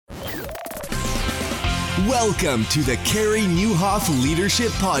Welcome to the Carey Nieuwhof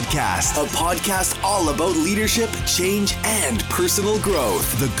Leadership Podcast, a podcast all about leadership, change, and personal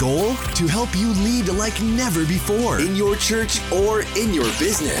growth. The goal? To help you lead like never before in your church or in your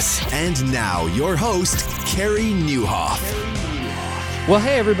business. And now, your host, Carey Nieuwhof. Well,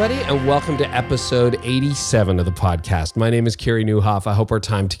 hey, everybody, and welcome to episode 87 of the podcast. My name is Carey Nieuwhof. I hope our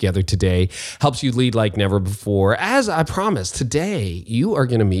time together today helps you lead like never before. As I promised, today you are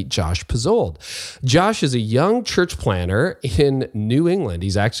going to meet Josh Pezold. Josh is a young church planner in New England.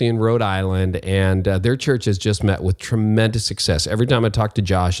 He's actually in Rhode Island, and their church has just met with tremendous success. Every time I talk to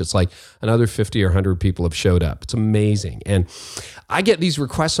Josh, it's like another 50 or 100 people have showed up. It's amazing. And I get these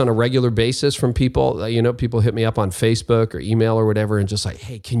requests on a regular basis from people. People hit me up on Facebook or email or whatever and just like,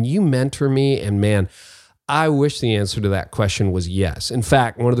 hey, can you mentor me? And man, I wish the answer to that question was yes. In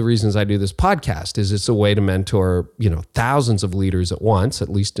fact, one of the reasons I do this podcast is it's a way to mentor, thousands of leaders at once, at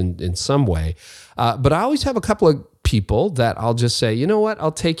least in some way. But I always have a couple of people that I'll just say, you know what,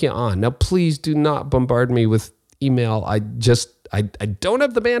 I'll take you on. Now, please do not bombard me with email. I don't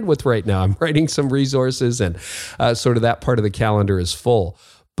have the bandwidth right now. I'm writing some resources and sort of that part of the calendar is full.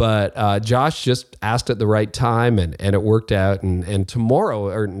 But Josh just asked at the right time and it worked out. And tomorrow,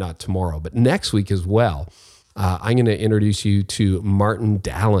 or not tomorrow, but next week as well, I'm going to introduce you to Martin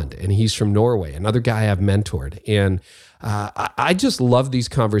Daland, and he's from Norway, another guy I've mentored. And I just love these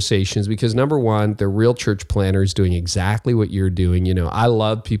conversations because, number one, they're real church planners doing exactly what you're doing. I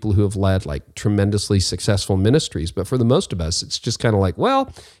love people who have led like tremendously successful ministries, but for the most of us, it's just kind of like,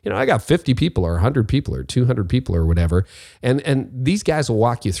 well, I got 50 people or 100 people or 200 people or whatever. And these guys will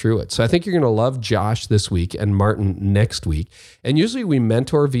walk you through it. So I think you're going to love Josh this week and Martin next week. And usually we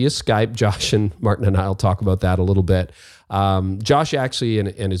mentor via Skype. Josh and Martin and I will talk about that a little bit. Josh actually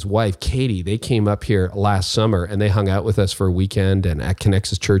and his wife, Katie, they came up here last summer and they hung out with us for a weekend and at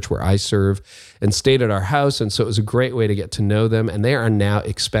Connexus Church where I serve and stayed at our house. And so it was a great way to get to know them. And they are now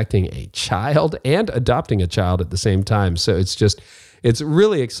expecting a child and adopting a child at the same time. So it's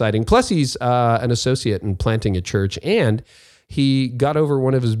really exciting. Plus he's an associate in planting a church, and he got over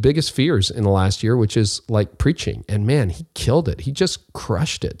one of his biggest fears in the last year, which is like preaching. And man, he killed it. He just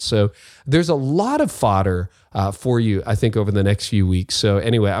crushed it. So there's a lot of fodder for you, I think, over the next few weeks. So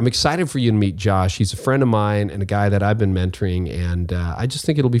anyway, I'm excited for you to meet Josh. He's a friend of mine and a guy that I've been mentoring. And I just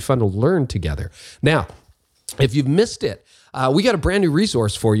think it'll be fun to learn together. Now, if you've missed it, we got a brand new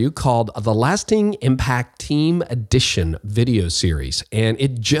resource for you called the Lasting Impact Team Edition video series, and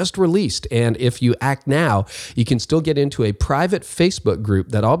it just released. And if you act now, you can still get into a private Facebook group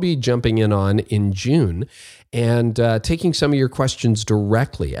that I'll be jumping in June and taking some of your questions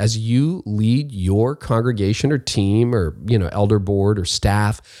directly as you lead your congregation or team or elder board or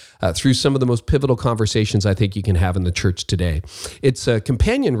staff through some of the most pivotal conversations I think you can have in the church today. It's a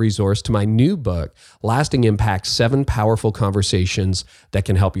companion resource to my new book, Lasting Impact: 7 Powerful Conversations That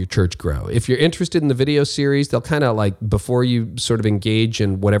Can Help Your Church Grow. If you're interested in the video series, they'll kind of like, before you sort of engage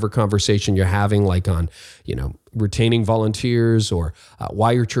in whatever conversation you're having, like on, retaining volunteers or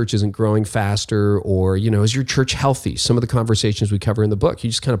why your church isn't growing faster, or, is your church healthy? Some of the conversations we cover in the book. You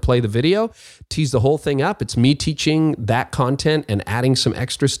just kind of play the video, tease the whole thing up. It's me teaching that content and adding some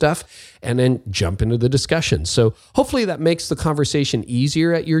extra stuff, and then jump into the discussion. So hopefully that makes the conversation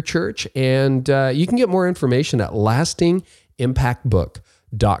easier at your church. And you can get more information at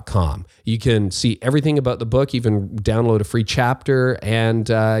lastingimpactbook.com. You can see everything about the book, even download a free chapter, and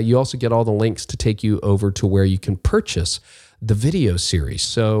you also get all the links to take you over to where you can purchase the video series.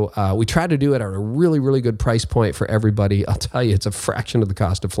 So we try to do it at a really, really good price point for everybody. I'll tell you, it's a fraction of the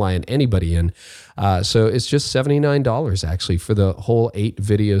cost of flying anybody in. So it's just $79 actually for the whole 8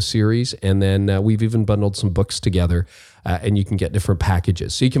 video series. And then we've even bundled some books together, and you can get different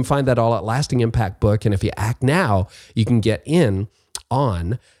packages. So you can find that all at Lasting Impact Book. And if you act now, you can get in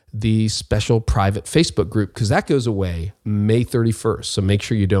on the special private Facebook group, because that goes away May 31st. So make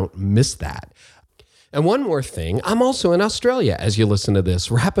sure you don't miss that. And one more thing, I'm also in Australia as you listen to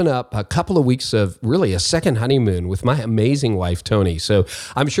this, wrapping up a couple of weeks of really a second honeymoon with my amazing wife, Tony. So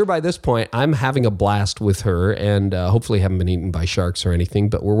I'm sure by this point, I'm having a blast with her, and hopefully haven't been eaten by sharks or anything,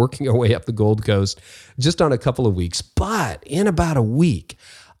 but we're working our way up the Gold Coast just on a couple of weeks. But in about a week,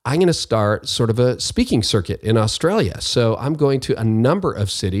 I'm going to start sort of a speaking circuit in Australia. So I'm going to a number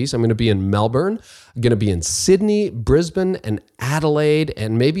of cities. I'm going to be in Melbourne, I'm going to be in Sydney, Brisbane, and Adelaide,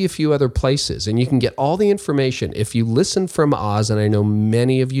 and maybe a few other places. And you can get all the information if you listen from Oz, and I know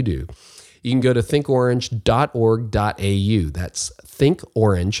many of you do. you can go to thinkorange.org.au. That's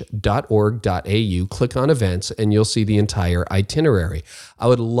thinkorange.org.au. Click on events and you'll see the entire itinerary. I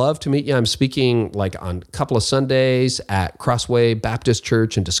would love to meet you. I'm speaking like on a couple of Sundays at Crossway Baptist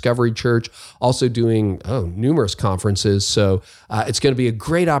Church and Discovery Church, also doing numerous conferences. So it's going to be a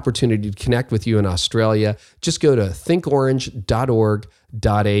great opportunity to connect with you in Australia. Just go to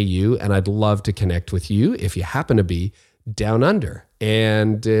thinkorange.org.au and I'd love to connect with you if you happen to be down under.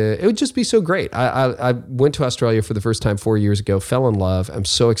 And it would just be so great. I went to Australia for the first time 4 years ago, fell in love. I'm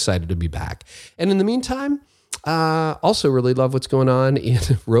so excited to be back. And in the meantime, also really love what's going on in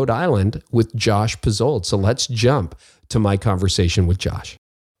Rhode Island with Josh Pezold. So let's jump to my conversation with Josh.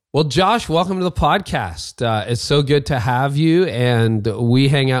 Well, Josh, welcome to the podcast. It's so good to have you. And we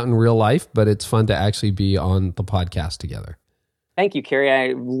hang out in real life, but it's fun to actually be on the podcast together. Thank you, Carrie.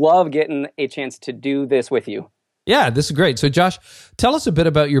 I love getting a chance to do this with you. Yeah, this is great. So Josh, tell us a bit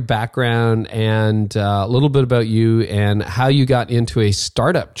about your background and a little bit about you and how you got into a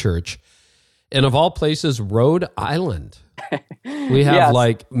startup church. And of all places, Rhode Island. We have Yes.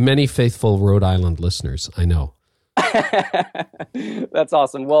 like many faithful Rhode Island listeners, I know. That's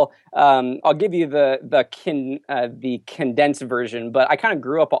awesome. Well, I'll give you the condensed version, but I kind of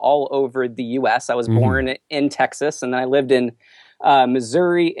grew up all over the U.S. I was born in Texas, and then I lived in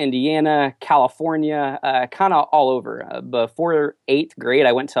Missouri, Indiana, California, kind of all over. Before 8th grade,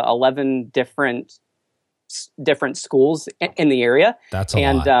 I went to 11 different schools in the area. That's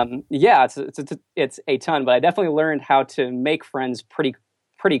a lot. Yeah, it's a ton. But I definitely learned how to make friends pretty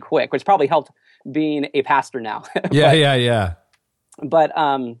quick, which probably helped being a pastor now. Yeah. But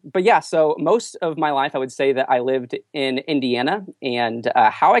yeah, so most of my life, I would say that I lived in Indiana, and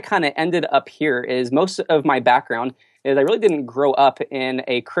how I kind of ended up here is most of my background is I really didn't grow up in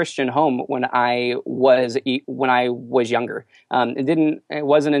a Christian home when I was younger. It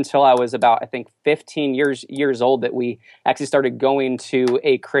wasn't until I was about, I think, 15 years old that we actually started going to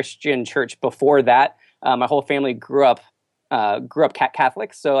a Christian church. Before that, my whole family grew up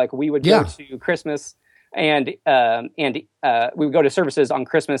Catholic, so like we would go to Christmas and we would go to services on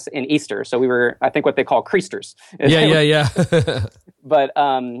Christmas and Easter. So we were, I think, what they call Creasters. Yeah. But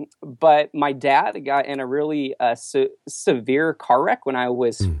my dad got in a really severe car wreck when I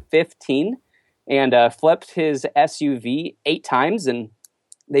was 15 and flipped his SUV 8 times, and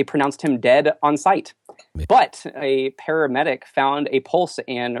they pronounced him dead on sight. But a paramedic found a pulse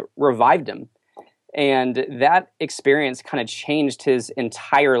and revived him. And that experience kind of changed his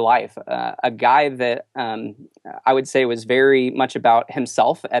entire life. A guy that I would say was very much about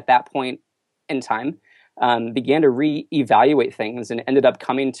himself at that point in time, began to reevaluate things and ended up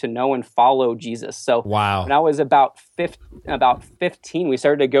coming to know and follow Jesus. So wow. When I was about 15, we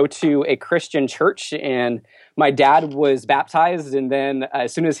started to go to a Christian church, and my dad was baptized. And then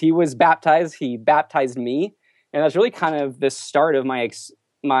as soon as he was baptized, he baptized me. And that's really kind of the start of my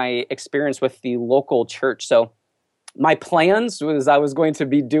experience with the local church. So my plans was I was going to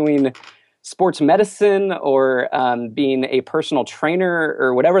be doing sports medicine or being a personal trainer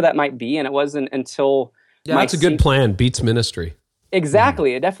or whatever that might be. And it wasn't until that's a good plan. Beats ministry.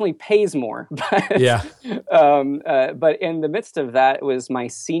 Exactly. It definitely pays more. But, yeah. But in the midst of that, it was my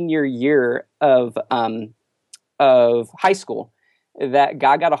senior year of high school that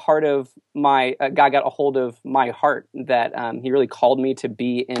God got a hold of my heart, that he really called me to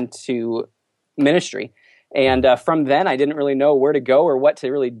be into ministry. And from then, I didn't really know where to go or what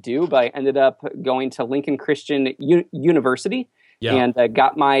to really do, but I ended up going to Lincoln Christian University and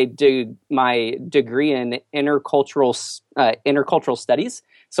got my degree in intercultural studies.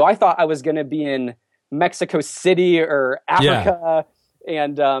 So I thought I was going to be in Mexico City or Africa,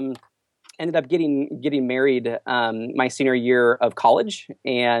 and ended up getting married my senior year of college,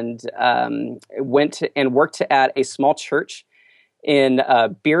 and went and worked at a small church in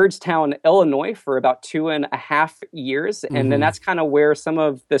Beardstown, Illinois for about 2.5 years. And then that's kind of where some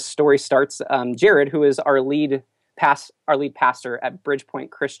of the story starts. Jared, who is our lead pastor at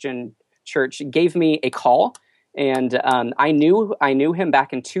Bridgepoint Christian Church, gave me a call. And I knew him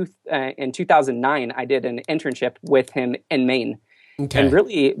back in 2009. I did an internship with him in Maine. Okay. And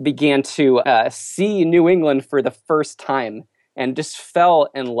really began to see New England for the first time and just fell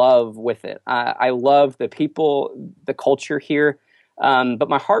in love with it. I love the people, the culture here, but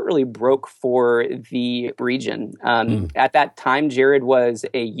my heart really broke for the region. At that time, Jared was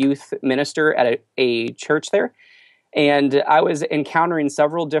a youth minister at a church there, and I was encountering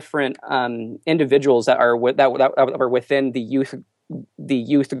several different individuals that were within the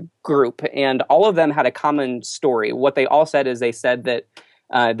youth group, and all of them had a common story. What they all said is they said that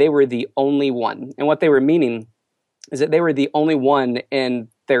they were the only one, and what they were meaning is that they were the only one in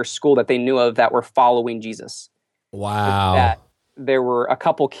their school that they knew of that were following Jesus. Wow. That there were a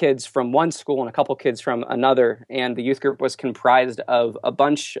couple kids from one school and a couple kids from another, and the youth group was comprised of a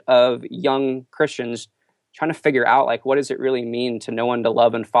bunch of young Christians trying to figure out, like, what does it really mean to know and to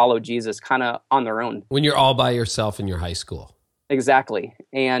love and follow Jesus kind of on their own. When you're all by yourself in your high school. Exactly.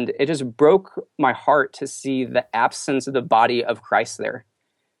 And it just broke my heart to see the absence of the body of Christ there.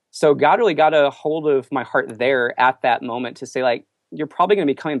 So God really got a hold of my heart there at that moment to say, like, you're probably going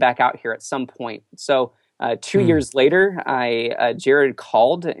to be coming back out here at some point. So 2 years later, Jared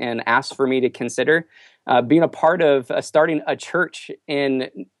called and asked for me to consider being a part of starting a church in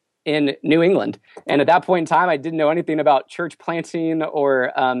New England. And at that point in time, I didn't know anything about church planting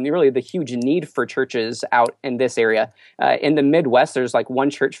or really the huge need for churches out in this area. In the Midwest, there's like one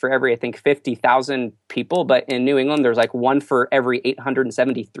church for every, I think, 50,000 people. But in New England, there's like one for every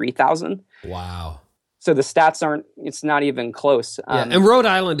 873,000. Wow. So the stats it's not even close. And Rhode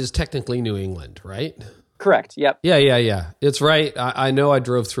Island is technically New England, right? Correct. Yep. Yeah. It's right. I know I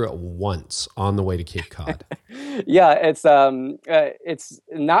drove through it once on the way to Cape Cod. Yeah, it's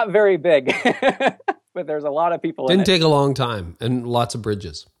not very big, but there's a lot of people. Didn't take a long time and lots of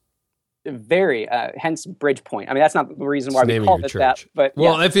bridges. Very, hence Bridge Point. I mean, that's not the reason why we called it that. But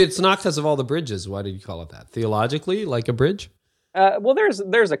well, if it's not because of all the bridges, why did you call it that? Theologically, like a bridge? Well,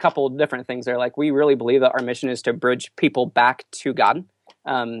 there's a couple of different things there. Like, we really believe that our mission is to bridge people back to God.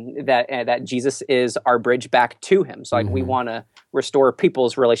 That Jesus is our bridge back to him. So like we want to restore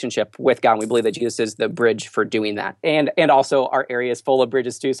people's relationship with God. And we believe that Jesus is the bridge for doing that. And also our area is full of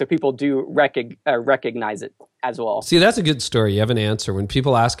bridges too. So people do recognize it as well. See, that's a good story. You have an answer. When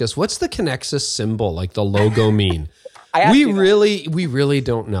people ask us, what's the Connexus symbol, like the logo mean? We really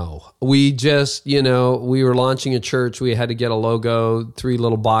don't know. We just, we were launching a church. We had to get a logo, 3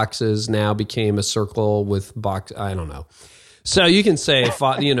 little boxes, now became a circle with I don't know. So you can say,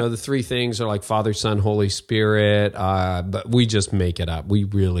 the 3 things are like Father, Son, Holy Spirit, but we just make it up. We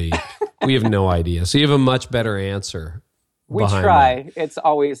have no idea. So you have a much better answer. We try. That. It's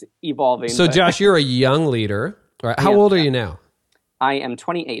always evolving. So Josh, you're a young leader, right? How old are you now? I am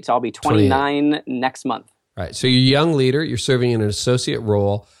 28. I'll be 29 next month. Right. So you're a young leader. You're serving in an associate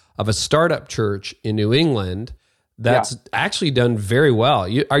role of a startup church in New England that's actually done very well.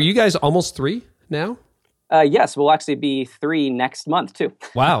 Are you guys almost 3 now? Yes, we'll actually be 3 next month too.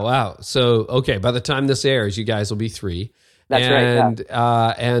 Wow. So, okay, by the time this airs, you guys will be 3. That's right.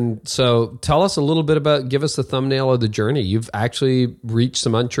 Yeah. And so tell us a little bit give us the thumbnail of the journey. You've actually reached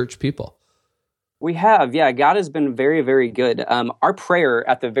some unchurched people. We have, yeah. God has been very, very good. Our prayer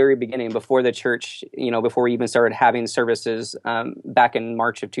at the very beginning, before the church, before we even started having services back in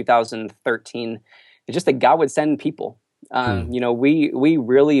March of 2013, is just that God would send people. We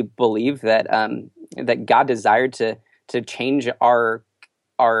really believe that that God desired to change our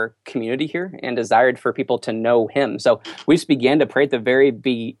community here and desired for people to know him. So we just began to pray at the very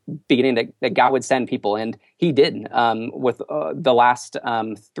beginning that God would send people, and he did. With the last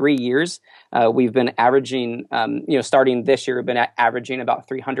 3 years, we've been averaging, starting this year, we've been averaging about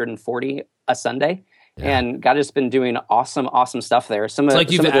 340 a Sunday. Yeah. And God has been doing awesome stuff there. It's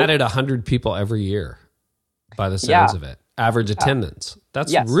like you've added 100 people every year by the sounds of it. Average attendance.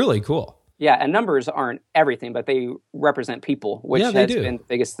 That's really cool. Yeah, and numbers aren't everything, but they represent people, which has been the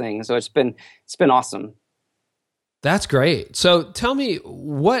biggest thing. So it's been awesome. That's great. So tell me,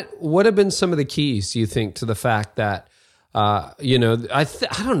 what have been some of the keys, do you think, to the fact that, I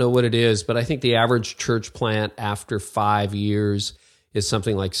don't know what it is, but I think the average church plant after 5 years is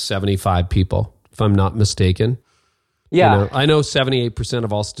something like 75 people, if I'm not mistaken. Yeah. I know 78%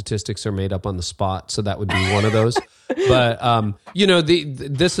 of all statistics are made up on the spot, so that would be one of those. But,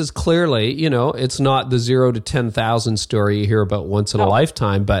 this is clearly, it's not the 0 to 10,000 story you hear about once in a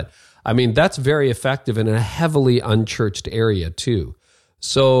lifetime, but I mean, that's very effective in a heavily unchurched area too.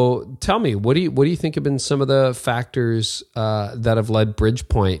 So tell me, what do you think have been some of the factors that have led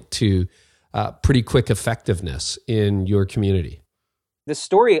Bridgepoint to pretty quick effectiveness in your community? The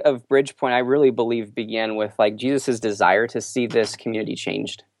story of Bridgepoint, I really believe, began with Jesus' desire to see this community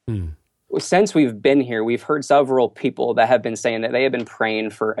changed. Since we've been here, we've heard several people that have been saying that they have been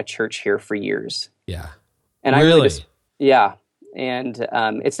praying for a church here for years. Yeah, and really, and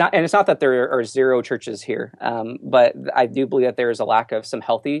it's not that there are 0 churches here, but I do believe that there is a lack of some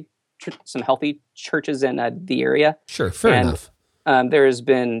healthy churches in the area. Sure, fair enough. There has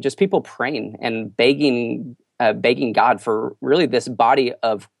been just people praying and begging God for really this body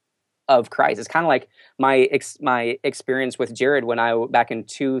of Christ. It's kind of like my experience with Jared back in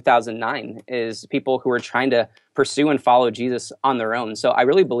 2009 is people who were trying to pursue and follow Jesus on their own. So I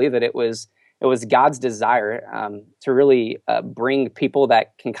really believe that it was it was God's desire to really bring people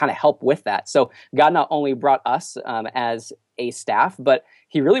that can kind of help with that. So God not only brought us as a staff, but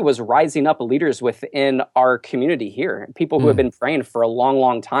he really was rising up leaders within our community here, people who have been praying for a long,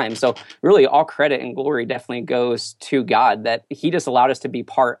 long time. So really all credit and glory definitely goes to God that he just allowed us to be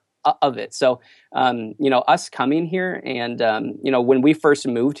part of it. So, us coming here and, when we first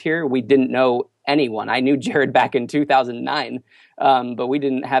moved here, we didn't know anyone. I knew Jared back in 2009, but we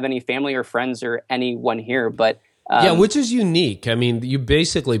didn't have any family or friends or anyone here. But which is unique. I mean, you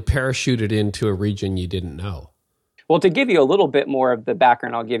basically parachuted into a region you didn't know. Well, to give you a little bit more of the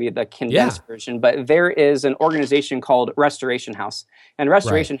background, I'll give you the condensed version. But there is an organization called Restoration House. And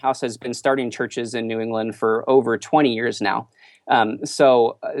Restoration House has been starting churches in New England for over 20 years now.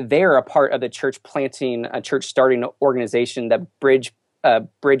 So they're a part of the church planting, a church starting organization that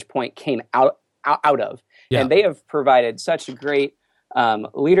Bridgepoint came out of. Yeah. And they have provided such great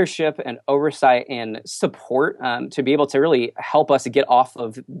leadership and oversight and support to be able to really help us get off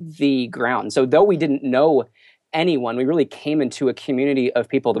of the ground. So though we didn't know anyone, we really came into a community of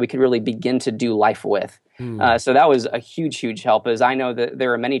people that we could really begin to do life with. So that was a huge, huge help, as I know that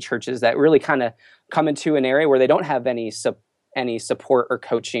there are many churches that really kind of come into an area where they don't have any support or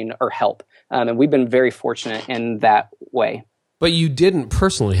coaching or help. And we've been very fortunate in that way. But you didn't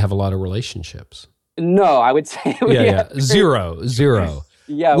personally have a lot of relationships. No, I would say Zero.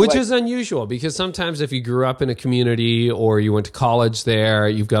 Yeah, which is unusual because sometimes if you grew up in a community or you went to college there,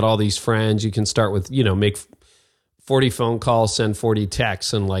 you've got all these friends, you can start with, make 40 phone calls, send 40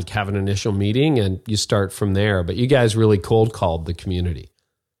 texts, and have an initial meeting, and you start from there. But you guys really cold called the community.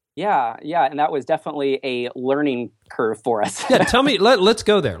 Yeah, and that was definitely a learning curve for us. Yeah, tell me, let's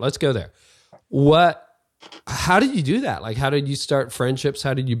go there. How did you do that? How did you start friendships?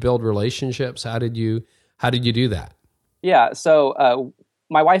 How did you build relationships? How did you do that? Yeah, so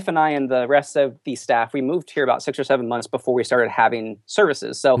my wife and I and the rest of the staff, we moved here about 6 or 7 months before we started having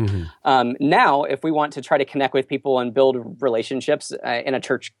services. So now if we want to try to connect with people and build relationships in a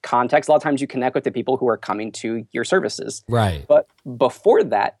church context, a lot of times you connect with the people who are coming to your services. Right. But before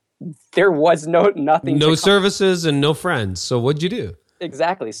that, there was nothing. No services and no friends. So what'd you do?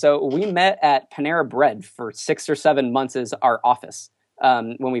 Exactly. So we met at Panera Bread for 6 or 7 months as our office.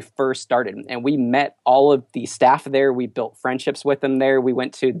 When we first started. And we met all of the staff there. We built friendships with them there. We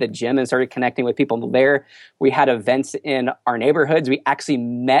went to the gym and started connecting with people there. We had events in our neighborhoods. We actually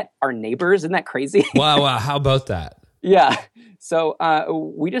met our neighbors. Isn't that crazy? Wow. How about that? Yeah. So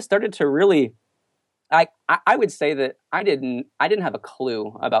we just started to really, I would say that I didn't have a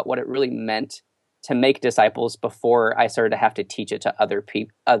clue about what it really meant to make disciples before I started to have to teach it to other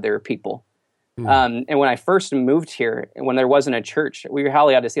people. And when I first moved here, when there wasn't a church, we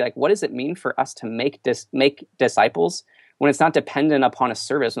really had to see what does it mean for us to make disciples when it's not dependent upon a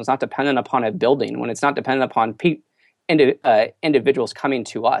service, when it's not dependent upon a building, when it's not dependent upon individuals coming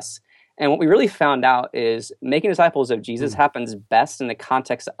to us. And what we really found out is making disciples of Jesus happens best in the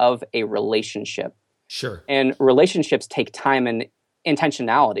context of a relationship. Sure. And relationships take time and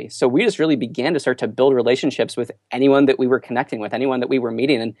intentionality. So we just really began to start to build relationships with anyone that we were connecting with, anyone that we were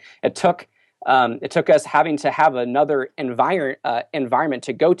meeting. And it took us having to have another environment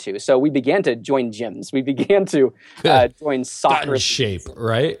to go to. So we began to join gyms. We began to join soccer. Got in shape,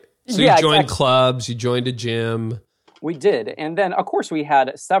 right? So yeah, you joined clubs, you joined a gym. We did. And then, of course, we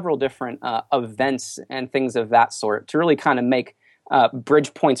had several different events and things of that sort to really kind of make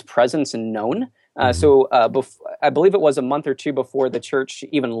Bridgepoint's presence known. So I believe it was a month or two before the church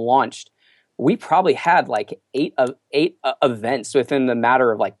even launched. We probably had eight events within the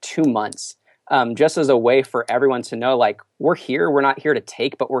matter of 2 months. Just as a way for everyone to know, we're here, we're not here to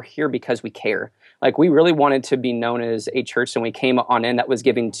take, but we're here because we care. We really wanted to be known as a church, and we came on in that was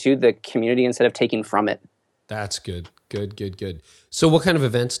giving to the community instead of taking from it. That's good. Good. So what kind of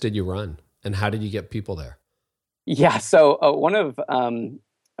events did you run, and how did you get people there? Yeah, so one of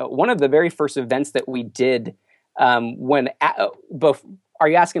the very first events that we did are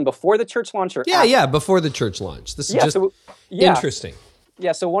you asking before the church launch or after? Yeah, before the church launch. This is interesting.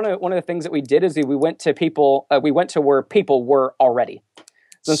 Yeah, so one of the things that we did is we went to people. We went to where people were already.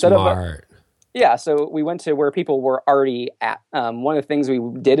 So Smart. So we went to where people were already at. One of the things we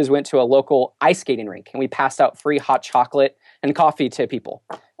did is went to a local ice skating rink, and we passed out free hot chocolate and coffee to people.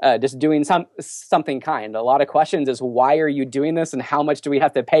 Just doing something kind. A lot of questions is why are you doing this, and how much do we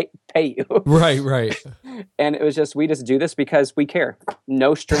have to pay you? Right. And it was just we just do this because we care.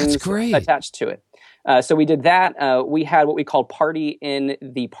 No strings attached to it. So we did that. We had what we called party in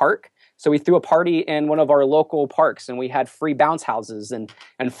the park. So we threw a party in one of our local parks, and we had free bounce houses and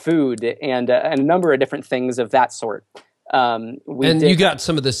food and a number of different things of that sort. You got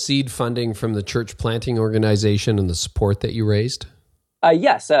some of the seed funding from the church planting organization and the support that you raised?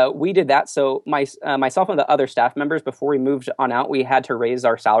 Yes, we did that. So myself and the other staff members, before we moved on out, we had to raise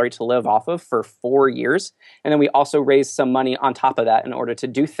our salary to live off of for 4 years. And then we also raised some money on top of that in order to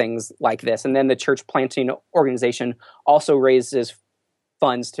do things like this. And then the church planting organization also raises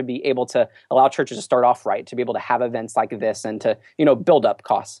funds to be able to allow churches to start off right, to be able to have events like this and to, build up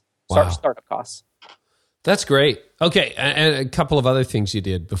costs, startup costs. That's great. Okay, and a couple of other things you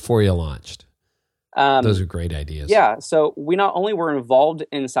did before you launched. Those are great ideas. Yeah, so we not only were involved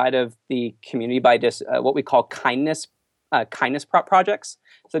inside of the community by just what we call kindness projects.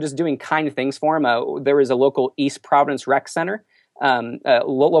 So just doing kind things for them. There was a local East Providence Rec Center,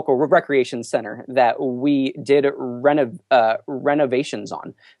 local recreation center that we did renovations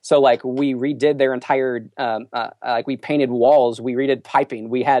on. So like we redid their entire, like we painted walls, we redid piping.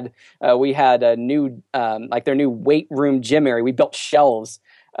 We had a new, like their new weight room gym area. We built shelves.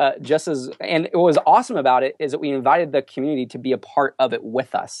 And what was awesome about it is that we invited the community to be a part of it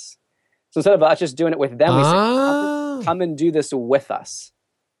with us. So instead of us just doing it with them, we said, come and do this with us.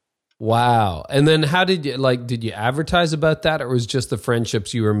 Wow. And then how did you advertise about that, or was just the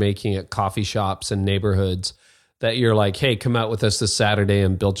friendships you were making at coffee shops and neighborhoods that you're like, hey, come out with us this Saturday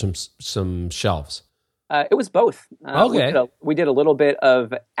and build some shelves? It was both. Okay. We did a little bit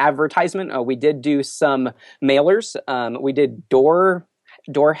of advertisement. We did do some mailers. We did door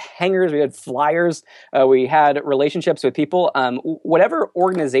hangers, we had flyers, we had relationships with people. Whatever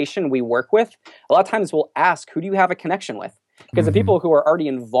organization we work with, a lot of times we'll ask, who do you have a connection with? Because the people who are already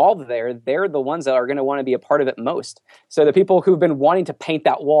involved there, they're the ones that are going to want to be a part of it most. So the people who've been wanting to paint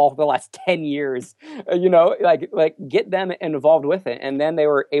that wall for the last 10 years, like get them involved with it. And then they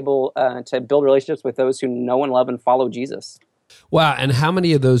were able to build relationships with those who know and love and follow Jesus. Wow. And how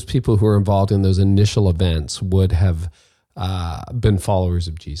many of those people who were involved in those initial events would have been followers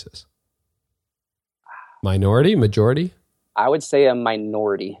of Jesus? Minority, majority? I would say a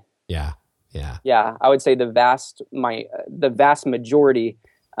minority. Yeah. I would say the vast majority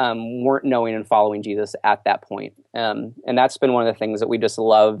weren't knowing and following Jesus at that point. And that's been one of the things that we just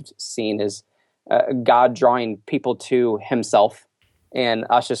loved seeing is God drawing people to himself and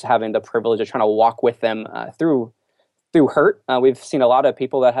us just having the privilege of trying to walk with them through hurt. We've seen a lot of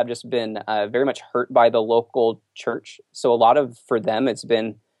people that have just been very much hurt by the local church. So for them, it's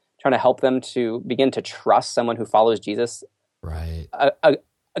been trying to help them to begin to trust someone who follows Jesus. Right.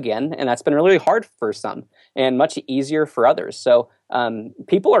 Again, and that's been really hard for some and much easier for others. So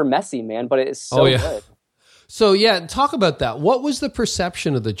people are messy, man, but it's so good. So talk about that. What was the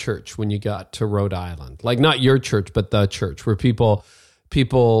perception of the church when you got to Rhode Island? Like not your church, but the church. Were people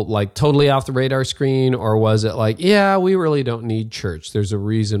like totally off the radar screen, or was it like, yeah, we really don't need church, there's a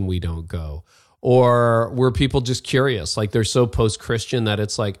reason we don't go? Or were people just curious, like they're so post-Christian that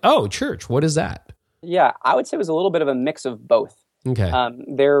it's like, oh, church, what is that? Yeah, I would say it was a little bit of a mix of both. Okay.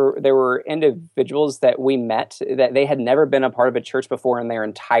 There were individuals that we met that they had never been a part of a church before in their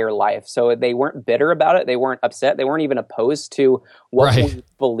entire life. So they weren't bitter about it. They weren't upset. They weren't even opposed to what we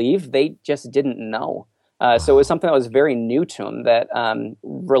believe. They just didn't know. So it was something that was very new to them, that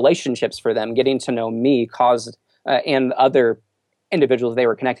relationships for them, getting to know me caused, and other individuals they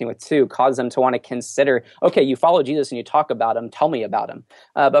were connecting with too, caused them to want to consider, okay, you follow Jesus and you talk about him, tell me about him.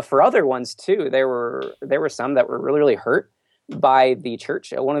 But for other ones too, there were some that were really, really hurt by the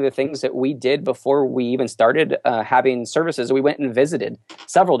church. One of the things that we did before we even started having services, we went and visited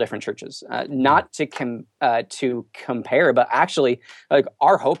several different churches, not to compare, but actually, like,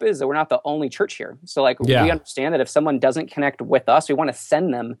 our hope is that we're not the only church here. So we understand that if someone doesn't connect with us, we want to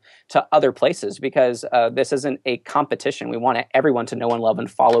send them to other places, because this isn't a competition. We want everyone to know and love and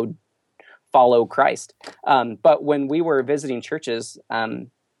follow Christ. But when we were visiting churches, I'll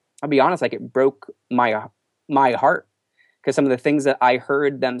be honest, like, it broke my heart, because some of the things that I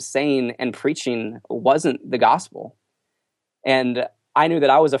heard them saying and preaching wasn't the gospel. And I knew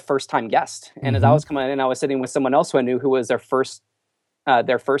that I was a first-time guest. And as I was coming in, I was sitting with someone else who I knew who was their first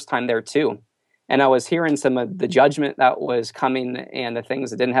time there too. And I was hearing some of the judgment that was coming and the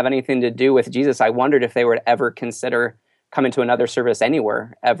things that didn't have anything to do with Jesus. I wondered if they would ever consider coming to another service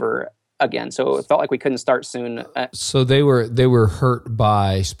anywhere ever again. So it felt like we couldn't start soon. So they were hurt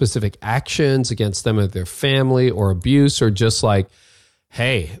by specific actions against them or their family, or abuse, or just like,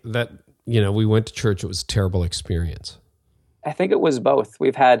 hey, we went to church, it was a terrible experience? I think it was both.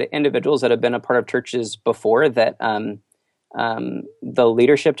 We've had individuals that have been a part of churches before that the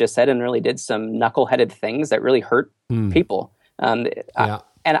leadership just said and really did some knuckleheaded things that really hurt people. And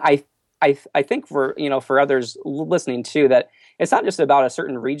I think for others listening too, that it's not just about a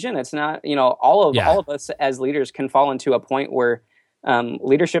certain region. It's not, all of us as leaders can fall into a point where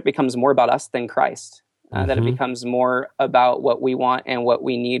leadership becomes more about us than Christ. That it becomes more about what we want and what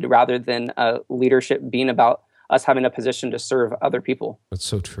we need rather than leadership being about us having a position to serve other people. That's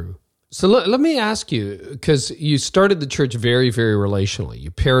so true. So let me ask you, because you started the church very, very relationally.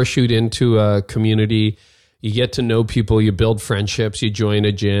 You parachute into a community, you get to know people, you build friendships, you join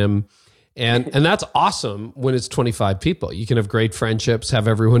a gym. And that's awesome when it's 25 people. You can have great friendships, have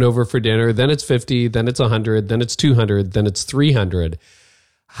everyone over for dinner, then it's 50, then it's 100, then it's 200, then it's 300.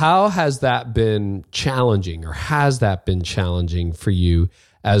 How has that been challenging, or has that been challenging for you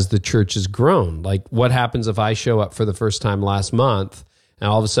as the church has grown? Like, what happens if I show up for the first time last month and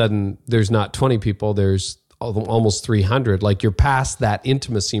all of a sudden there's not 20 people, there's almost 300? Like, you're past that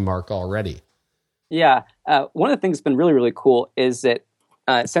intimacy mark already. Yeah. One of the things that's been really, really cool is that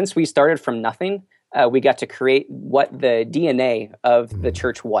since we started from nothing, we got to create what the DNA of the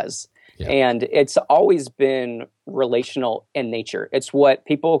church was. Yeah. And it's always been relational in nature. It's what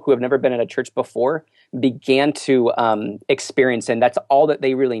people who have never been in a church before began to experience, and that's all that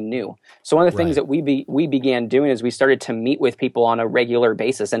they really knew. So one of the things that we began doing is we started to meet with people on a regular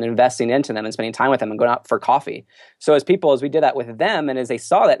basis and investing into them and spending time with them and going out for coffee. So as we did that with them, and as they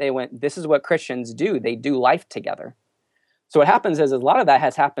saw that, they went, this is what Christians do. They do life together. So what happens is a lot of that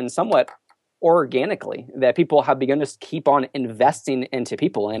has happened somewhat organically, that people have begun to keep on investing into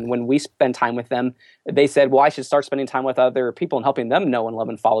people. And when we spend time with them, they said, well, I should start spending time with other people and helping them know and love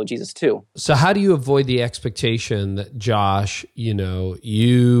and follow Jesus too. So how do you avoid the expectation that Josh,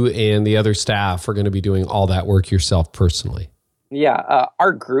 you and the other staff are going to be doing all that work yourself personally? Yeah,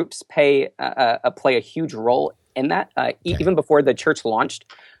 our groups play a huge role in that. Even before the church launched,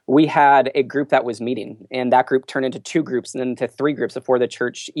 we had a group that was meeting, and that group turned into 2 groups and then into 3 groups before the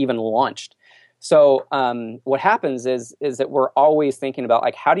church even launched. So what happens is that we're always thinking about,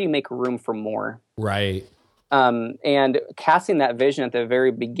 like, how do you make room for more? Right. And casting that vision at the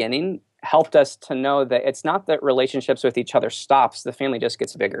very beginning helped us to know that it's not that relationships with each other stops, the family just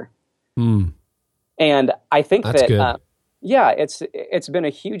gets bigger. And I think that's good. It's been a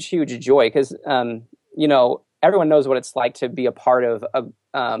huge, huge joy because, everyone knows what it's like to be a part of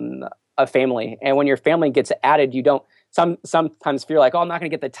a family. And when your family gets added, you don't sometimes feel like, oh, I'm not going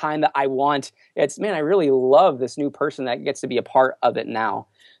to get the time that I want. It's, man, I really love this new person that gets to be a part of it now.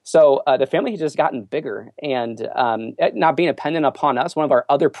 So the family has just gotten bigger, and not being dependent upon us. One of our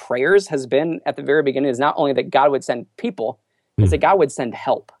other prayers has been at the very beginning is not only that God would send people, it's that God would send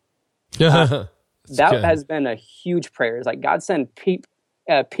help. That good. Has been a huge prayer. It's like, God send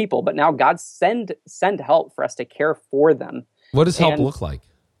people, but now God send help for us to care for them. What does help look like?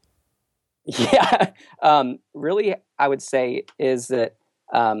 Yeah, really, I would say is that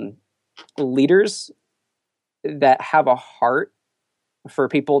leaders that have a heart for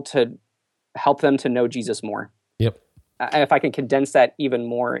people to help them to know Jesus more. Yep. And if I can condense that even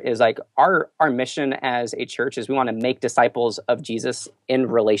more, is like our mission as a church is we want to make disciples of Jesus in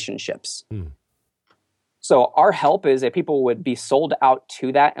relationships. So our help is that people would be sold out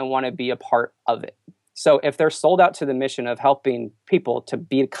to that and want to be a part of it. So if they're sold out to the mission of helping people to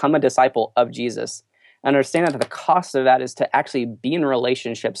become a disciple of Jesus, understand that the cost of that is to actually be in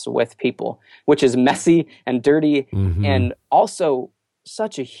relationships with people, which is messy and dirty and also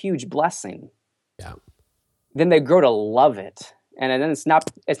such a huge blessing. Yeah. Then they grow to love it. And then it's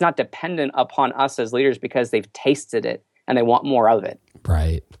not dependent upon us as leaders because they've tasted it and they want more of it.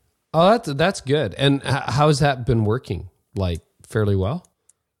 Right. Oh, that's good. And how has that been working? Like, fairly well?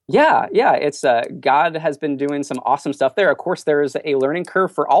 Yeah. It's God has been doing some awesome stuff there. Of course, there's a learning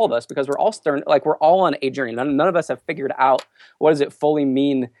curve for all of us because we're all on a journey. None of us have figured out what does it fully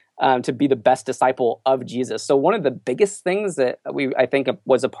mean to be the best disciple of Jesus. So one of the biggest things that I think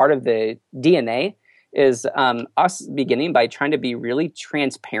was a part of the DNA is us beginning by trying to be really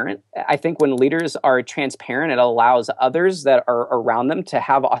transparent. I think when leaders are transparent, it allows others that are around them to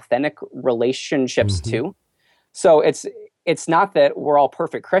have authentic relationships too. So it's not that we're all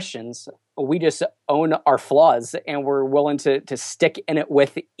perfect Christians. We just own our flaws and we're willing to stick in it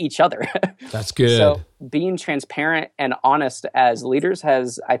with each other. That's good. So being transparent and honest as leaders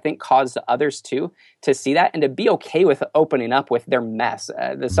has, I think, caused others too to see that and to be okay with opening up with their mess.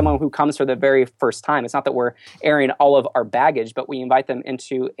 There's someone who comes for the very first time. It's not that we're airing all of our baggage, but we invite them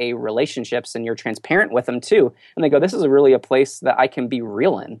into a relationships and you're transparent with them too. And they go, this is really a place that I can be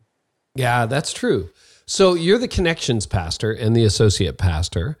real in. Yeah, that's true. So you're the connections pastor and the associate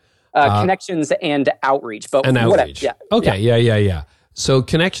pastor. Connections and outreach. And outreach. Yeah. Okay, yeah. So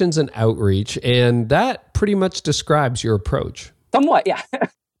connections and outreach, and that pretty much describes your approach. Somewhat, yeah.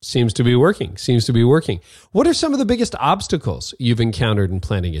 Seems to be working. What are some of the biggest obstacles you've encountered in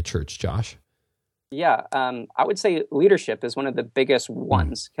planting a church, Josh? Yeah, I would say leadership is one of the biggest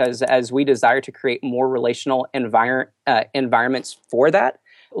ones, because as we desire to create more relational environments for that,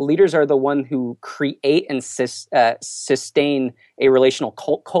 leaders are the one who create and sustain a relational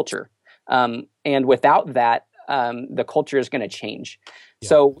culture. And without that, the culture is going to change. Yeah.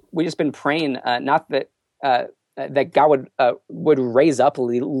 So we've just been praying, not that that God would raise up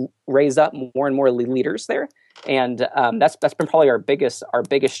more and more leaders there, and that's been probably our biggest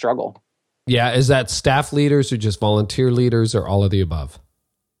struggle. Yeah, is that staff leaders or just volunteer leaders or all of the above?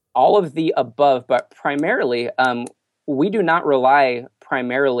 All of the above, but primarily, we do not rely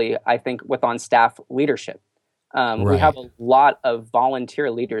primarily, I think, on staff leadership. Right. We have a lot of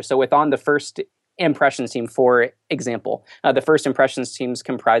volunteer leaders. So on the first impressions team, for example, the first impressions team is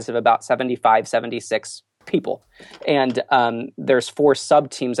comprised of about 75, 76 people. And there's 4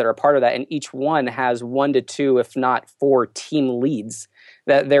 sub-teams that are part of that, and each one has 1 to 2, if not 4 team leads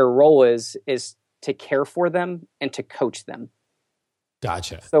that their role is to care for them and to coach them.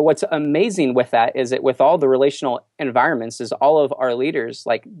 Gotcha. So what's amazing with that is that with all the relational environments is all of our leaders,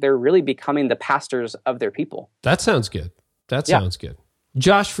 like they're really becoming the pastors of their people. That sounds good. Sounds good.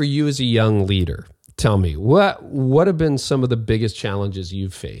 Josh, for you as a young leader, tell me, what have been some of the biggest challenges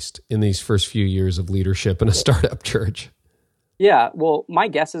you've faced in these first few years of leadership in a startup church? Yeah, well, my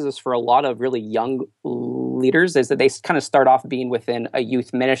guess is for a lot of really young leaders is that they kind of start off being within a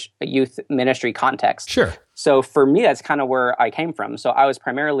youth ministry context. Sure. So for me, that's kind of where I came from. So I was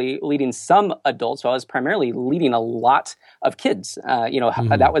primarily leading some adults. So I was primarily leading a lot of kids.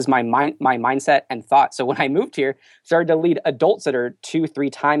 That was my mindset and thought. So when I moved here, started to lead adults that are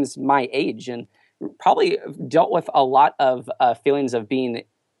 2-3 times my age, and probably dealt with a lot of feelings of being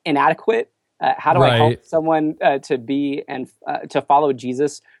inadequate. How do I help someone to be and to follow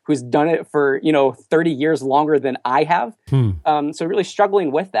Jesus who's done it for 30 years longer than I have? So really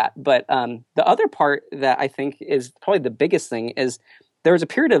struggling with that. But the other part that I think is probably the biggest thing is there was a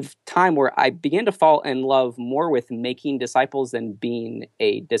period of time where I began to fall in love more with making disciples than being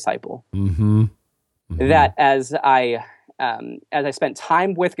a disciple. Mm-hmm. Mm-hmm. That as I spent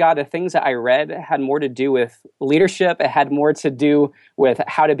time with God, the things that I read had more to do with leadership. It had more to do with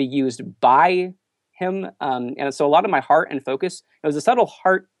how to be used by Him. And so a lot of my heart and focus, it was a subtle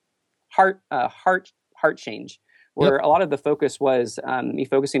heart change, where a lot of the focus was me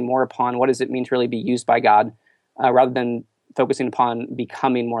focusing more upon what does it mean to really be used by God, rather than focusing upon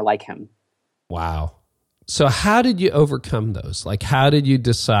becoming more like Him. Wow. So how did you overcome those? Like, how did you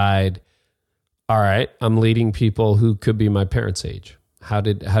decide, all right, I'm leading people who could be my parents' age? How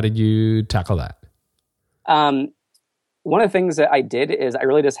did you tackle that? One of the things that I did is I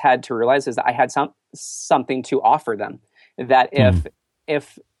really just had to realize is that I had something to offer them. That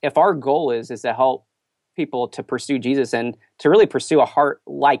if our goal is to help people to pursue Jesus and to really pursue a heart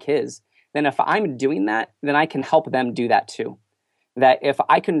like His, then if I'm doing that, then I can help them do that too. That if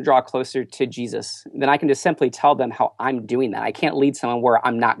I can draw closer to Jesus, then I can just simply tell them how I'm doing that. I can't lead someone where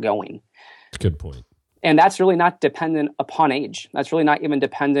I'm not going. Good point. And that's really not dependent upon age. That's really not even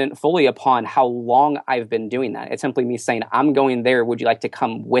dependent fully upon how long I've been doing that. It's simply me saying, I'm going there. Would you like to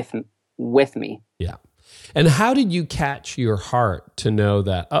come with me? Yeah. And how did you catch your heart to know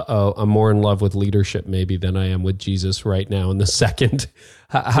that, I'm more in love with leadership maybe than I am with Jesus right now in the second?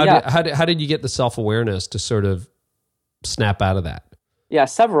 How did you get the self-awareness to sort of snap out of that? Yeah,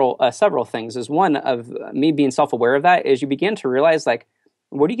 several things. Is one of me being self-aware of that is you begin to realize, like,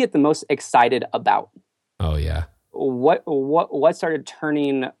 what do you get the most excited about? Oh yeah. What started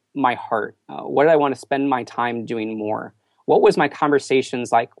turning my heart? What did I want to spend my time doing more? What was my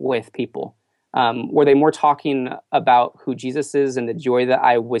conversations like with people? Were they more talking about who Jesus is and the joy that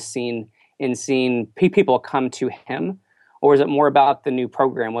I was seeing in seeing people come to Him, or was it more about the new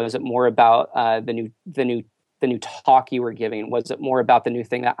program? Was it more about the new talk you were giving? Was it more about the new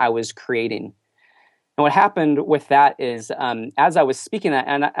thing that I was creating? And what happened with that is, as I was speaking that,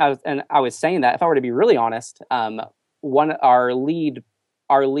 and I was saying that, if I were to be really honest, our lead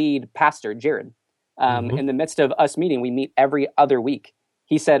pastor, Jared, in the midst of us meeting, we meet every other week.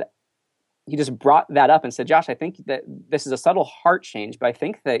 He just brought that up and said, Josh, I think that this is a subtle heart change, but I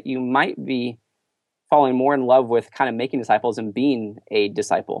think that you might be falling more in love with kind of making disciples and being a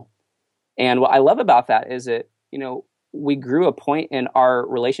disciple. And what I love about that is that, we grew a point in our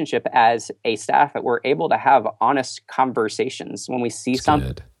relationship as a staff that we're able to have honest conversations when we see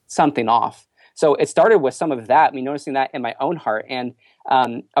something off. So it started with some of that, me noticing that in my own heart. And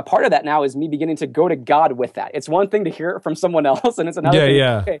a part of that now is me beginning to go to God with that. It's one thing to hear it from someone else, and it's another thing.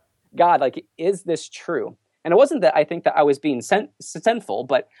 Okay, God, like, is this true? And it wasn't that I think that I was being sinful,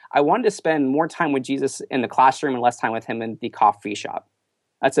 but I wanted to spend more time with Jesus in the classroom and less time with him in the coffee shop.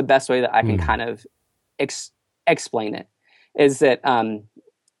 That's the best way that I can kind of explain it.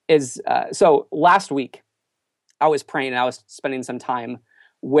 So last week I was praying and I was spending some time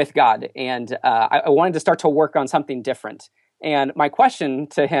with God, and I wanted to start to work on something different. And my question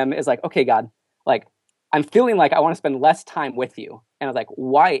to him is like, okay, God, like, I'm feeling like I want to spend less time with you. And I was like,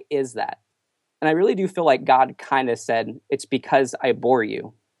 why is that? And I really do feel like God kind of said, it's because I bore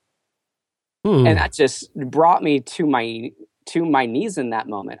you. And that just brought me to my knees in that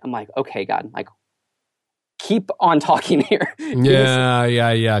moment. I'm like, okay, God, like, keep on talking here.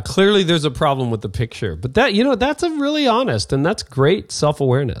 Yeah. Clearly there's a problem with the picture, but that's a really honest, and that's great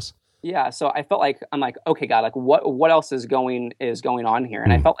self-awareness. Yeah. So I felt like, I'm like, okay, God, like what else is going on here?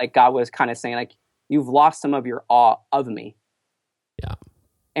 And I felt like God was kind of saying like, you've lost some of your awe of me. Yeah.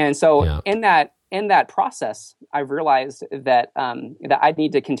 And so in that process, I realized that that I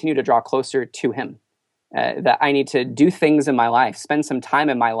need to continue to draw closer to him. That I need to do things in my life, spend some time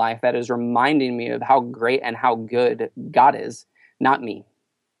in my life that is reminding me of how great and how good God is, not me.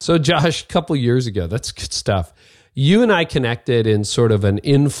 So Josh, a couple years ago, that's good stuff. You and I connected in sort of an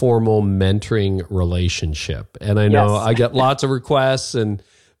informal mentoring relationship. And I know I get lots of requests, and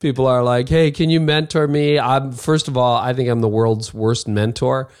people are like, hey, can you mentor me? First of all, I think I'm the world's worst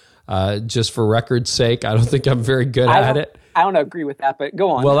mentor. Just for record's sake, I don't think I'm very good at it. I don't agree with that, but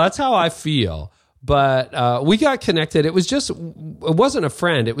go on. Well, that's how I feel. But we got connected. It wasn't a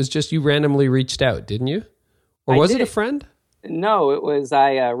friend. It was just you randomly reached out, didn't you? Or was it a friend? No, it was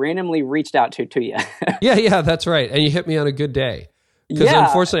I randomly reached out to you. Yeah, that's right. And you hit me on a good day. Because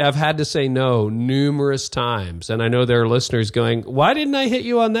unfortunately, I've had to say no numerous times. And I know there are listeners going, why didn't I hit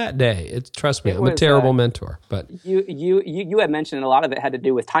you on that day? Trust me, I'm a terrible mentor. But you had mentioned a lot of it had to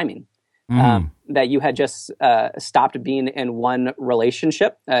do with timing. That you had just stopped being in one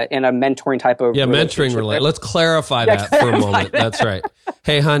relationship, in a mentoring type of mentoring relationship. Let's clarify that for a moment. That's right.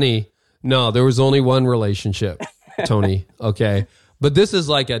 Hey, honey, no, there was only one relationship, Tony. Okay. But this is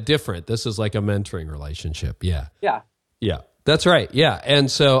like this is like a mentoring relationship. Yeah. That's right. Yeah.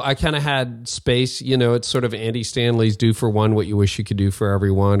 And so I kind of had space, it's sort of Andy Stanley's do for one what you wish you could do for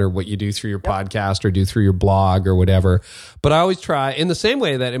everyone, or what you do through your podcast or do through your blog or whatever. But I always try in the same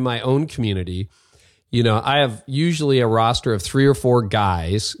way that in my own community, I have usually a roster of 3 or 4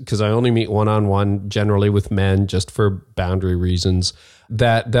 guys, because I only meet one-on-one generally with men just for boundary reasons,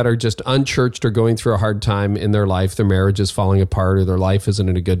 that are just unchurched or going through a hard time in their life. Their marriage is falling apart, or their life isn't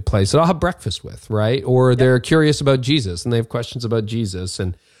in a good place, that I'll have breakfast with, right? Or they're curious about Jesus and they have questions about Jesus.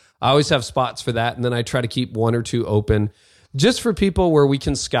 And I always have spots for that. And then I try to keep 1 or 2 open just for people where we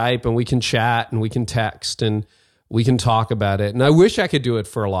can Skype and we can chat and we can text and we can talk about it. And I wish I could do it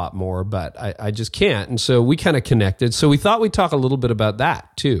for a lot more, but I just can't. And so we kind of connected. So we thought we'd talk a little bit about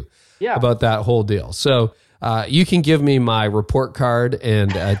that too, about that whole deal. So you can give me my report card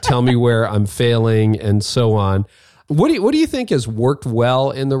and tell me where I'm failing and so on. What do you think has worked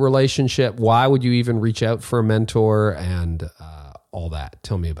well in the relationship? Why would you even reach out for a mentor and all that?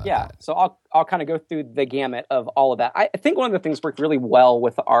 Tell me about that. Yeah, so I'll kind of go through the gamut of all of that. I think one of the things worked really well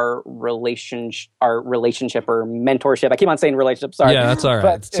with our relationship or mentorship. I keep on saying relationship. Sorry. Yeah, that's all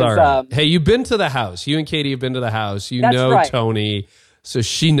right. It's all right. Hey, you've been to the house. You and Katie have been to the house. You know right. Tony, so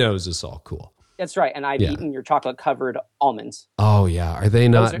she knows it's all cool. That's right. And I've eaten your chocolate-covered almonds. Oh, yeah. Are they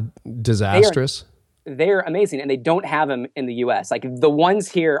not disastrous? They're amazing, and they don't have them in the U.S. Like, the ones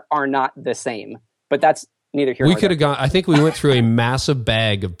here are not the same, but that's neither here nor there. We could have gone, I think we went through a massive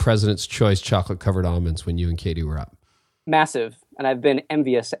bag of President's Choice chocolate-covered almonds when you and Katie were up. Massive. And I've been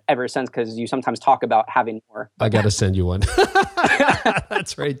envious ever since, because you sometimes talk about having more. I got to send you one.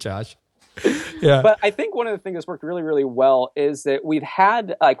 That's right, Josh. Yeah. But I think one of the things that's worked really, really well is that we've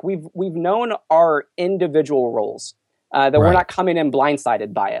had, like, we've known our individual roles, that we're not coming in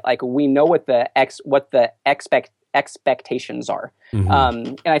blindsided by it. Like, we know what the expectations are.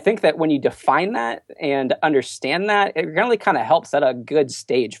 Mm-hmm. And I think that when you define that and understand that, it really kind of helps set a good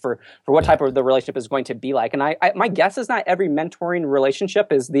stage for what type of the relationship is going to be like. And I my guess is not every mentoring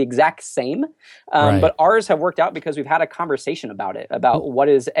relationship is the exact same, but ours have worked out because we've had a conversation about it, about what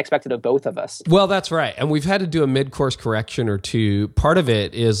is expected of both of us. Well, that's right. And we've had to do a mid-course correction or two. Part of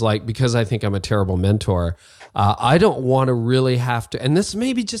it is like, because I think I'm a terrible mentor, I don't want to really have to, and this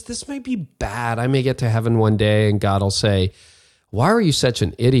may be bad. I may get to heaven one day and God will say, why are you such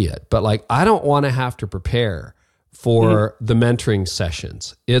an idiot? But like, I don't want to have to prepare for the mentoring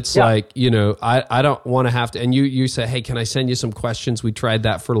sessions. It's like, I don't want to have to, and you say, hey, can I send you some questions? We tried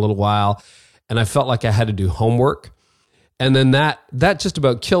that for a little while and I felt like I had to do homework. And then that just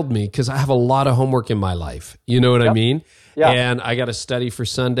about killed me because I have a lot of homework in my life. You know what I mean? Yeah. And I got to study for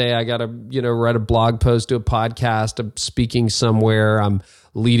Sunday. I got to, write a blog post, do a podcast. I'm speaking somewhere. I'm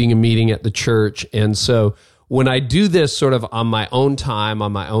leading a meeting at the church. And so when I do this sort of on my own time,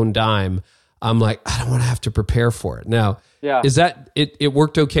 on my own dime, I'm like, I don't want to have to prepare for it. Now, is that, it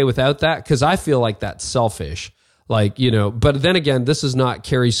worked okay without that? Because I feel like that's selfish. Like, but then again, this is not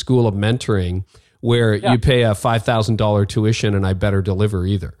Carrie's School of Mentoring where you pay a $5,000 tuition and I better deliver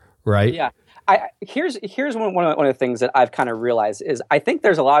either, right? Yeah. Here's one of the things that I've kind of realized is I think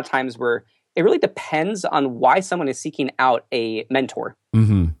there's a lot of times where it really depends on why someone is seeking out a mentor.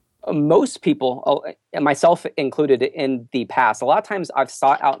 Mm-hmm. Most people, myself included in the past, a lot of times I've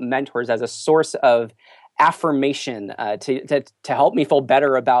sought out mentors as a source of affirmation to help me feel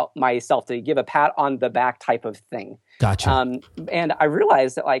better about myself, to give a pat on the back type of thing. Gotcha. And I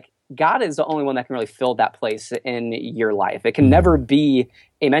realized that God is the only one that can really fill that place in your life. It can never be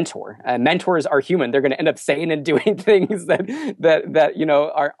a mentor. Mentors are human. They're going to end up saying and doing things that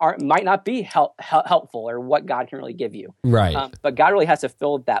might not be helpful or what God can really give you. Right. But God really has to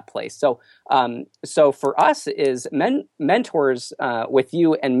fill that place. So for us is mentors with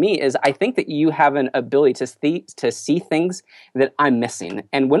you and me is I think that you have an ability to see things that I'm missing.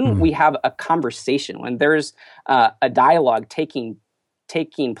 And when we have a conversation, when there's a dialogue taking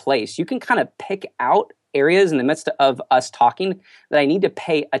place, you can kind of pick out areas in the midst of us talking that I need to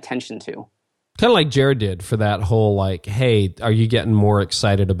pay attention to. Kind of like Jared did for that whole hey, are you getting more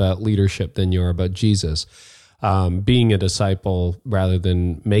excited about leadership than you are about Jesus? Being a disciple rather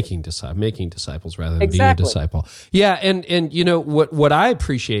than making disciples rather than being a disciple. Yeah, and what I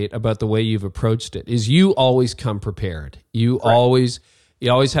appreciate about the way you've approached it is you always come prepared. You always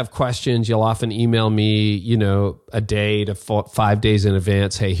have questions. You'll often email me, a day to 5 days in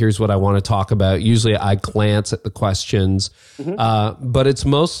advance. Hey, here's what I want to talk about. Usually I glance at the questions, but it's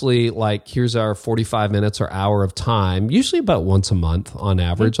mostly here's our 45 minutes or hour of time, usually about once a month on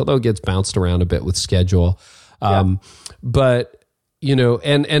average, although it gets bounced around a bit with schedule. But,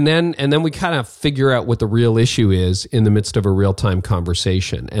 and then we kind of figure out what the real issue is in the midst of a real-time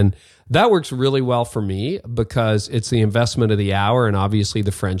conversation. And that works really well for me because it's the investment of the hour and obviously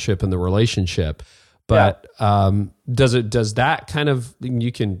the friendship and the relationship. But does that kind of,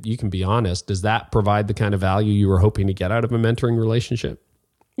 you can be honest, does that provide the kind of value you were hoping to get out of a mentoring relationship?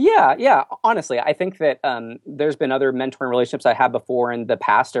 Yeah. Honestly, I think that there's been other mentoring relationships I had before in the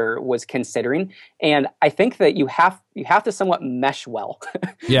past or was considering, and I think that you have to somewhat mesh well.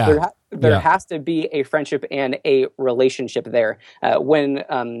 Yeah, there has to be a friendship and a relationship there.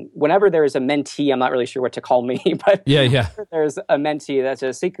 Whenever there's a mentee, I'm not really sure what to call me, but there's a mentee that's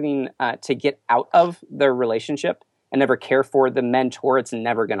just seeking to get out of the relationship and never care for the mentor, it's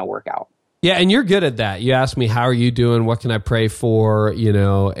never going to work out. Yeah, and you're good at that. You ask me, how are you doing? What can I pray for?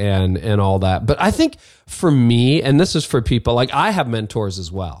 And all that. But I think for me, and this is for people, I have mentors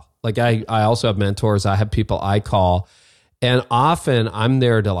as well. I also have mentors. I have people I call, and often I'm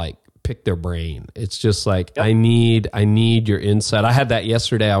there to pick their brain. It's just I need your insight. I had that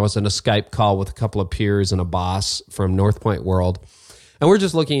yesterday. I was in a Skype call with a couple of peers and a boss from North Point World, and we're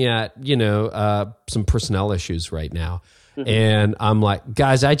just looking at, some personnel issues right now. And I'm like,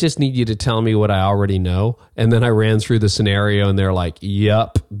 guys, I just need you to tell me what I already know. And then I ran through the scenario and they're like,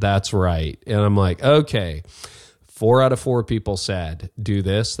 yep, that's right. And I'm like, okay, 4 out of 4 people said, do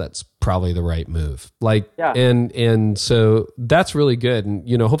this. That's probably the right move. And so that's really good.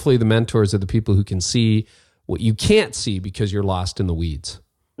 And, hopefully the mentors are the people who can see what you can't see because you're lost in the weeds.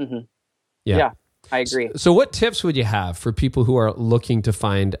 Mm-hmm. Yeah. I agree. So what tips would you have for people who are looking to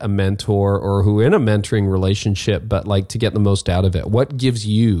find a mentor or who are in a mentoring relationship, but to get the most out of it? What gives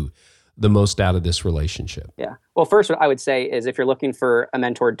you the most out of this relationship? Yeah. Well, first, what I would say is if you're looking for a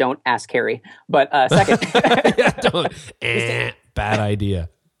mentor, don't ask Carrie. But second, bad idea.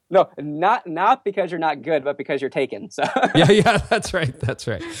 No, not because you're not good, but because you're taken. So yeah, that's right.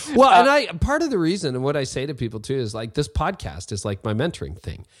 Well, and part of the reason, and what I say to people too, is this podcast is my mentoring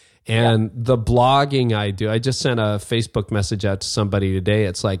thing. And the blogging I do, I just sent a Facebook message out to somebody today.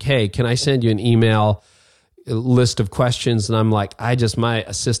 It's hey, can I send you an email list of questions? And I'm my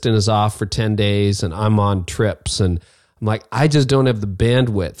assistant is off for 10 days and I'm on trips. And I'm I just don't have the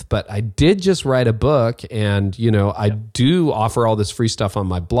bandwidth, but I did just write a book and, I do offer all this free stuff on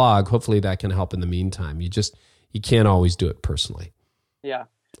my blog. Hopefully that can help in the meantime. You can't always do it personally. Yeah.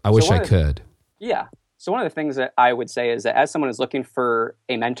 I wish I could. Yeah. So one of the things that I would say is that as someone is looking for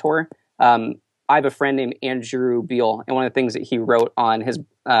a mentor, I have a friend named Andrew Beal, and one of the things that he wrote on his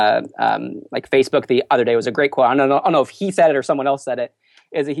Facebook the other day was a great quote. I don't know if he said it or someone else said it.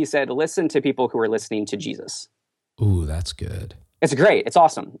 Is that he said, "Listen to people who are listening to Jesus." Ooh, that's good. It's great. It's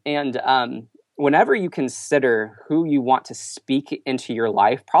awesome. And whenever you consider who you want to speak into your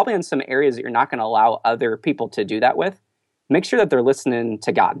life, probably in some areas that you're not going to allow other people to do that with, make sure that they're listening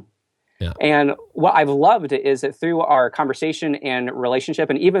to God. Yeah. And what I've loved is that through our conversation and relationship,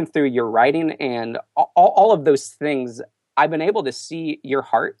 and even through your writing and all of those things, I've been able to see your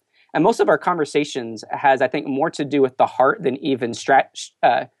heart. And most of our conversations has, I think, more to do with the heart than even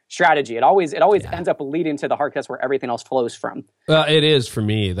strategy. It always ends up leading to the heart. That's where everything else flows from. Well, it is for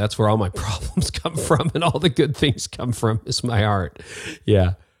me. That's where all my problems come from, and all the good things come from is my heart.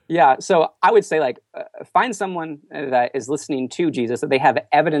 Yeah. Yeah, so I would say find someone that is listening to Jesus, that they have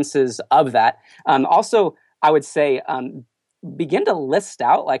evidences of that. Also, I would say begin to list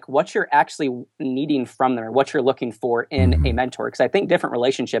out what you're actually needing from them, or what you're looking for in a mentor. Because I think different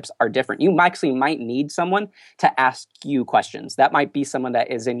relationships are different. You actually might need someone to ask you questions. That might be someone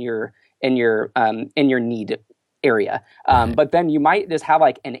that is in your need area. But then you might just have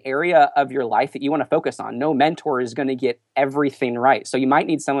an area of your life that you want to focus on. No mentor is going to get everything right. So you might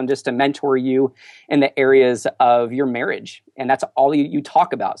need someone just to mentor you in the areas of your marriage. And that's all you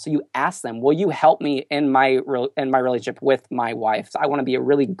talk about. So you ask them, will you help me in my relationship with my wife? So I want to be a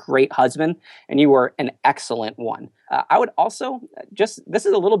really great husband, and you are an excellent one. I would also this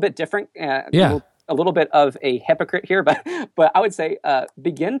is a little bit different. A little bit of a hypocrite here, but I would say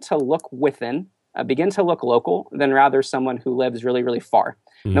begin to look within. Begin to look local than rather someone who lives really, really far.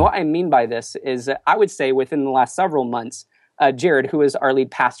 Now, what I mean by this is I would say within the last several months, Jared, who is our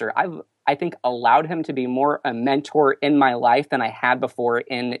lead pastor, I think allowed him to be more a mentor in my life than I had before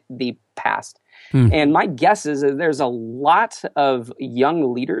in the past. And my guess is that there's a lot of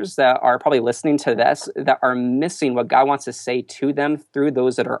young leaders that are probably listening to this that are missing what God wants to say to them through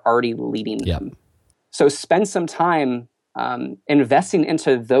those that are already leading them. So spend some time investing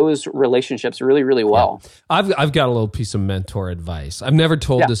into those relationships really, really well. Yeah. I've got a little piece of mentor advice. I've never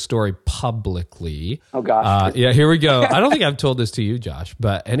told this story publicly. Oh gosh. Here we go. I don't think I've told this to you, Josh,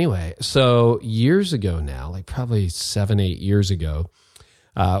 but anyway, so years ago now, probably 7-8 years ago,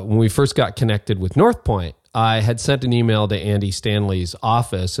 when we first got connected with North Point, I had sent an email to Andy Stanley's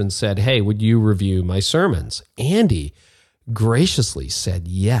office and said, hey, would you review my sermons? Andy graciously said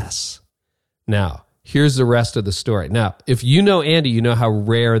yes. Now, here's the rest of the story. Now, if you know Andy, you know how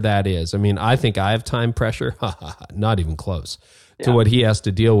rare that is. I mean, I think I have time pressure. Not even close to what he has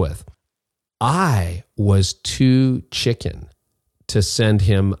to deal with. I was too chicken to send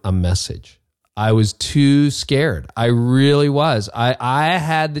him a message. I was too scared. I really was. I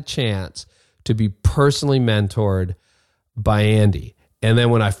had the chance to be personally mentored by Andy. And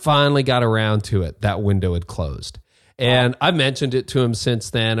then when I finally got around to it, that window had closed. And I've mentioned it to him since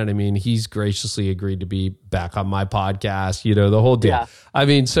then. And I mean, he's graciously agreed to be back on my podcast, the whole deal. Yeah. I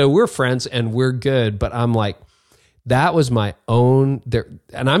mean, so we're friends and we're good, but I'm like, that was my own there.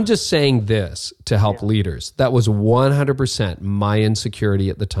 And I'm just saying this to help leaders. That was 100% my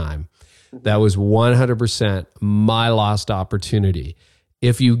insecurity at the time. That was 100% my lost opportunity.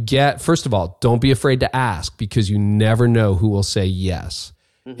 If you first of all, don't be afraid to ask, because you never know who will say yes.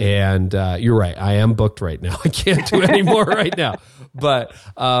 And you're right. I am booked right now. I can't do any more right now. But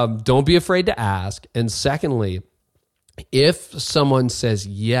don't be afraid to ask. And secondly, if someone says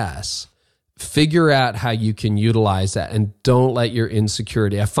yes, figure out how you can utilize that, and don't let your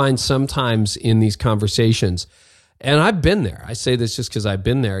insecurity. I find sometimes in these conversations, and I've been there. I say this just because I've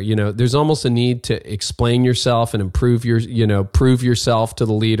been there. There's almost a need to explain yourself and prove yourself to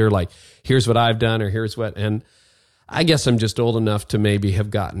the leader. Like, here's what I've done, or here's what. And I guess I'm just old enough to maybe have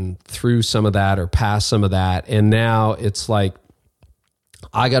gotten through some of that or past some of that. And now it's like,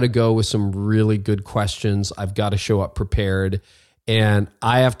 I got to go with some really good questions. I've got to show up prepared, and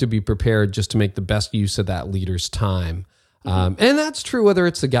I have to be prepared just to make the best use of that leader's time. And that's true whether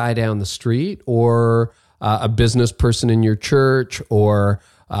it's the guy down the street or a business person in your church, or,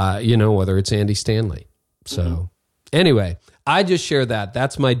 whether it's Andy Stanley. So anyway, I just share that.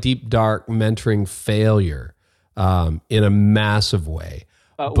 That's my deep, dark mentoring failure. In a massive way.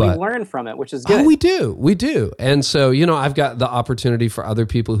 But we learn from it, which is good. Oh, we do. And so, I've got the opportunity for other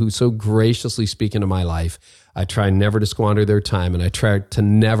people who so graciously speak into my life. I try never to squander their time, and I try to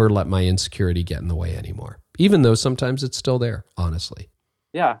never let my insecurity get in the way anymore, even though sometimes it's still there, honestly.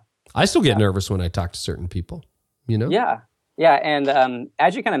 Yeah. I still get nervous when I talk to certain people, Yeah. Yeah, and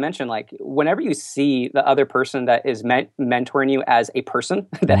as you kind of mentioned, whenever you see the other person that is mentoring you as a person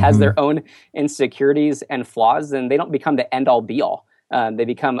that has their own insecurities and flaws, then they don't become the end-all, be-all. They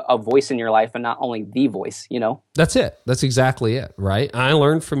become a voice in your life, and not only the voice, That's it. That's exactly it, right? I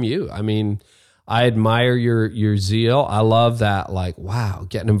learned from you. I mean, I admire your zeal. I love that, wow,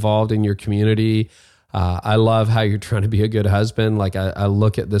 getting involved in your community. I love how you're trying to be a good husband. Like I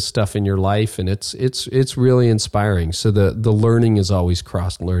look at this stuff in your life, and it's really inspiring. So the learning is always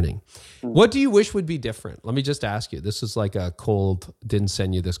cross learning. What do you wish would be different? Let me just ask you. This is like a cold, didn't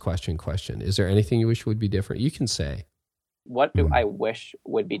send you this question. Is there anything you wish would be different? You can say. What do I wish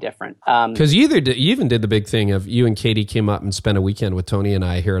would be different? Because you even did the big thing of you and Katie came up and spent a weekend with Tony and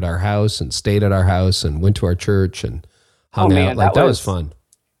I here at our house and stayed at our house and went to our church and hung out. Like that was fun.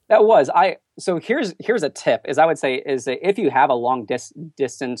 That was. So here's a tip is I would say is that if you have a long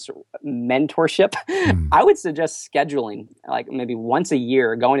distance mentorship, I would suggest scheduling like maybe once a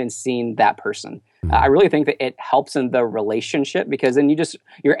year, going and seeing that person. I really think that it helps in the relationship because then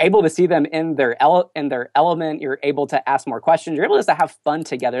you're able to see them in their element. You're able to ask more questions. You're able just to have fun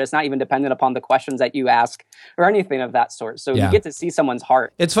together. It's not even dependent upon the questions that you ask or anything of that sort. So you get to see someone's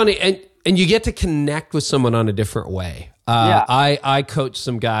heart. It's funny, and you get to connect with someone on a different way. I coach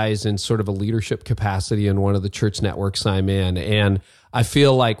some guys in sort of a leadership capacity in one of the church networks I'm in, and I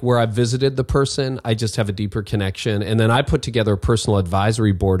feel like where I visited the person, I just have a deeper connection. And then I put together a personal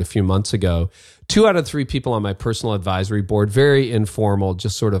advisory board a few months ago. 2 out of 3 people on my personal advisory board, very informal,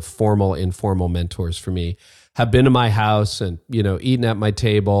 just sort of formal, informal mentors for me, have been to my house and, eaten at my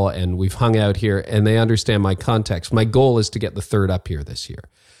table, and we've hung out here, and they understand my context. My goal is to get the 3rd up here this year.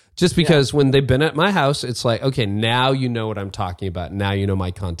 Just because when they've been at my house, it's like, okay, now you know what I'm talking about. Now you know my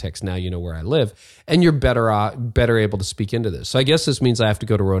context. Now you know where I live. And you're better able to speak into this. So I guess this means I have to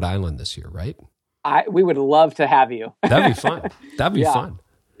go to Rhode Island this year, right? We would love to have you. That'd be fun. That'd be fun.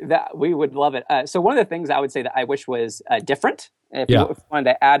 We would love it. So one of the things I would say that I wish was different, if you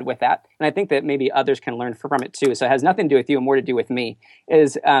wanted to add with that, and I think that maybe others can learn from it too, so it has nothing to do with you and more to do with me,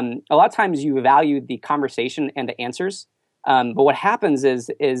 is a lot of times you value the conversation and the answers. But what happens is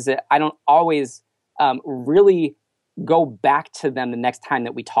that I don't always really go back to them the next time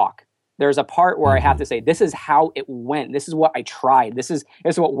that we talk. There's a part where I have to say, this is how it went. This is what I tried. This is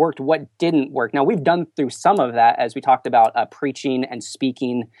what worked, what didn't work. Now, we've done through some of that as we talked about preaching and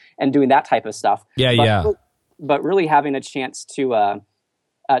speaking and doing that type of stuff. But really having a chance to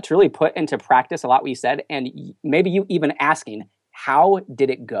really put into practice a lot what you said, and maybe you even asking, how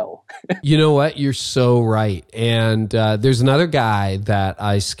did it go? You know what? You're so right. And there's another guy that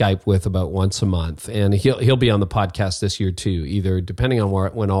I Skype with about once a month, and he'll be on the podcast this year too, either depending on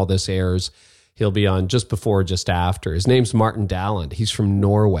when all this airs, he'll be on just before or just after. His name's Martin Dalland. He's from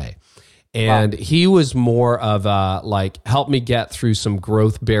Norway. And he was more of a, help me get through some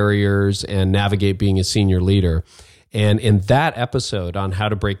growth barriers and navigate being a senior leader. And in that episode on how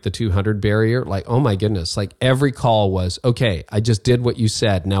to break the 200 barrier, oh my goodness, every call was, okay, I just did what you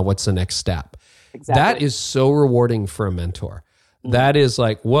said. Now what's the next step? Exactly. That is so rewarding for a mentor. That is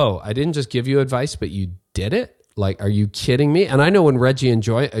whoa, I didn't just give you advice, but you did it? Are you kidding me? And I know when Reggie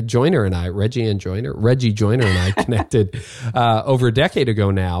Joyner and I connected over a decade ago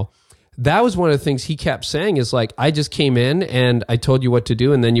now, that was one of the things he kept saying is I just came in and I told you what to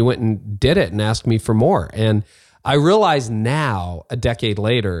do, and then you went and did it and asked me for more. And I realize now, a decade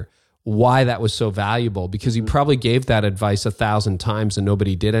later, why that was so valuable, because he probably gave that advice 1,000 times and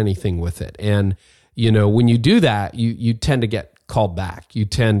nobody did anything with it. And, when you do that, you tend to get called back.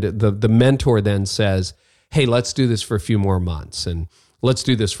 The mentor then says, hey, let's do this for a few more months and let's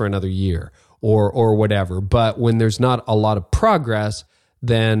do this for another year or whatever. But when there's not a lot of progress,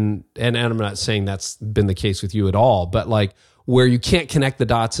 then, and I'm not saying that's been the case with you at all, but where you can't connect the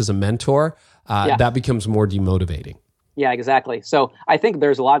dots as a mentor, that becomes more demotivating. Yeah, exactly. So I think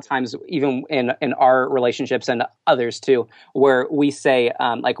there's a lot of times, even in our relationships and others too, where we say,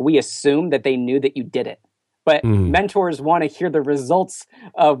 we assume that they knew that you did it. But mentors want to hear the results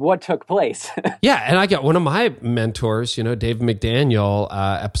of what took place. Yeah, and I got one of my mentors, Dave McDaniel,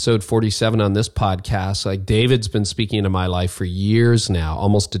 episode 47 on this podcast. David's been speaking into my life for years now,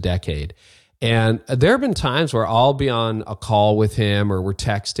 almost a decade. And there have been times where I'll be on a call with him or we're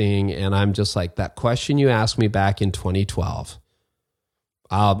texting, and I'm just that question you asked me back in 2012,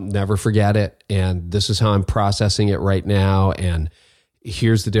 I'll never forget it. And this is how I'm processing it right now. And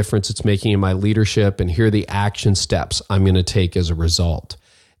here's the difference it's making in my leadership. And here are the action steps I'm going to take as a result.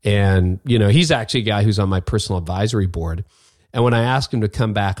 And, he's actually a guy who's on my personal advisory board. And when I ask him to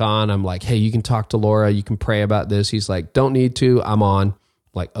come back on, I'm like, hey, you can talk to Laura. You can pray about this. He's like, don't need to. I'm on.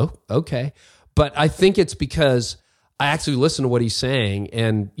 Oh, okay. But I think it's because I actually listen to what he's saying,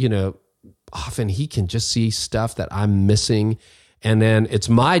 and, often he can just see stuff that I'm missing. And then it's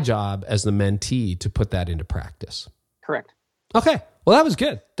my job as the mentee to put that into practice. Correct. Okay. Well, that was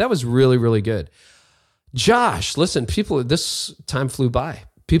good. That was really, really good. Josh, listen, this time flew by.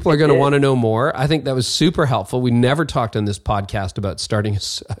 People are going to want to know more. I think that was super helpful. We never talked on this podcast about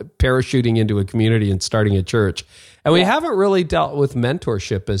parachuting into a community and starting a church. And we haven't really dealt with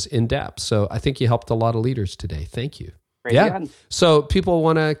mentorship as in-depth. So I think you helped a lot of leaders today. Thank you. Praise God. So people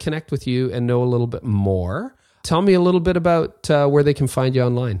want to connect with you and know a little bit more. Tell me a little bit about where they can find you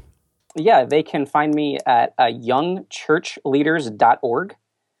online. Yeah, they can find me at youngchurchleaders.org,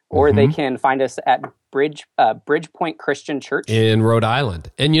 or they can find us at Bridgepoint Christian Church in Rhode Island.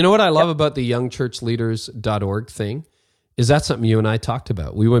 And you know what I love about the youngchurchleaders.org thing? Is that something you and I talked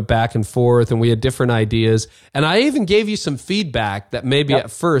about? We went back and forth and we had different ideas. And I even gave you some feedback that maybe at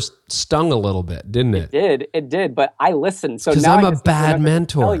first stung a little bit, didn't it? It did, but I listened. So because now I'm a bad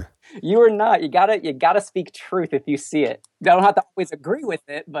mentor. You are not. You gotta speak truth if you see it. You don't have to always agree with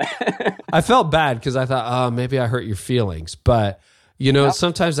it, but I felt bad because I thought, oh, maybe I hurt your feelings. But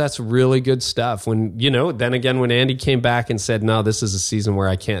sometimes that's really good stuff. When, then again, when Andy came back and said, no, this is a season where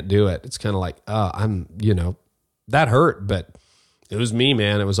I can't do it. It's kind of like, that hurt, but it was me,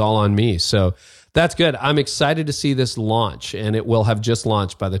 man. It was all on me. So that's good. I'm excited to see this launch, and it will have just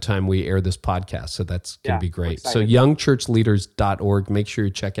launched by the time we air this podcast. So that's going to be great. So youngchurchleaders.org. Make sure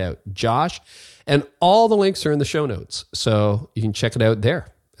you check out Josh, and all the links are in the show notes. So you can check it out there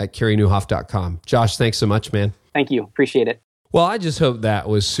at carrynewhoff.com. Josh, thanks so much, man. Thank you. Appreciate it. Well, I just hope that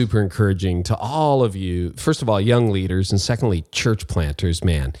was super encouraging to all of you. First of all, young leaders, and secondly, church planters,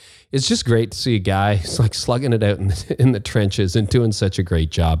 man. It's just great to see a guy who's like slugging it out in the trenches and doing such a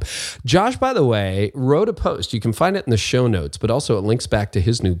great job. Josh, by the way, wrote a post. You can find it in the show notes, but also it links back to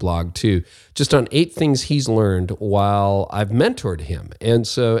his new blog too, just on 8 things he's learned while I've mentored him. And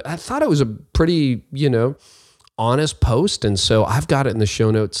so I thought it was a pretty, honest post. And so I've got it in the show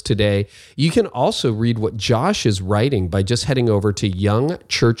notes today. You can also read what Josh is writing by just heading over to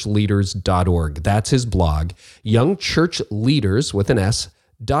youngchurchleaders.org. That's his blog, youngchurchleaders with an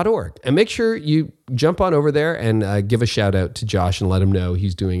S.org. And make sure you jump on over there and give a shout out to Josh and let him know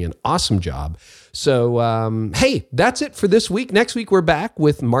he's doing an awesome job. So, hey, that's it for this week. Next week, we're back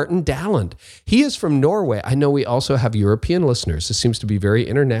with Martin Dalland. He is from Norway. I know we also have European listeners. This seems to be very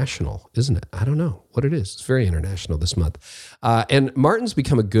international, isn't it? I don't know what it is. It's very international this month. And Martin's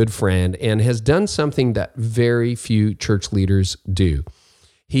become a good friend and has done something that very few church leaders do.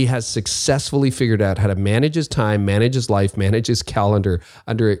 He has successfully figured out how to manage his time, manage his life, manage his calendar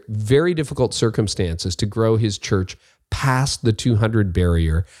under very difficult circumstances to grow his church past the 200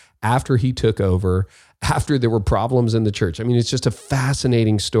 barrier after he took over, after there were problems in the church. I mean, it's just a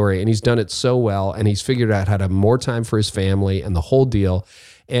fascinating story, and he's done it so well, and he's figured out how to have more time for his family and the whole deal.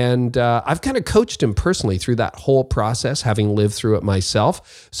 And I've kind of coached him personally through that whole process, having lived through it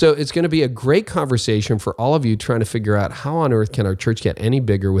myself. So it's going to be a great conversation for all of you trying to figure out how on earth can our church get any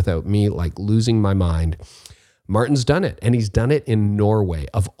bigger without me like losing my mind. Martin's done it, and he's done it in Norway,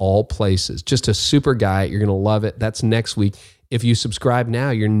 of all places. Just a super guy. You're going to love it. That's next week. If you subscribe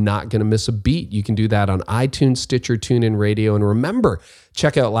now, you're not going to miss a beat. You can do that on iTunes, Stitcher, TuneIn Radio. And remember,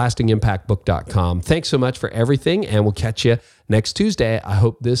 check out lastingimpactbook.com. Thanks so much for everything, and we'll catch you next Tuesday. I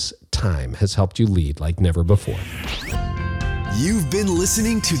hope this time has helped you lead like never before. You've been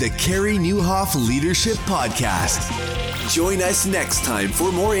listening to the Carey Nieuwhof Leadership Podcast. Join us next time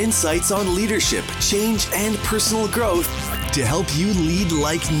for more insights on leadership, change, and personal growth to help you lead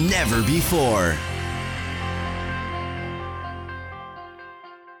like never before.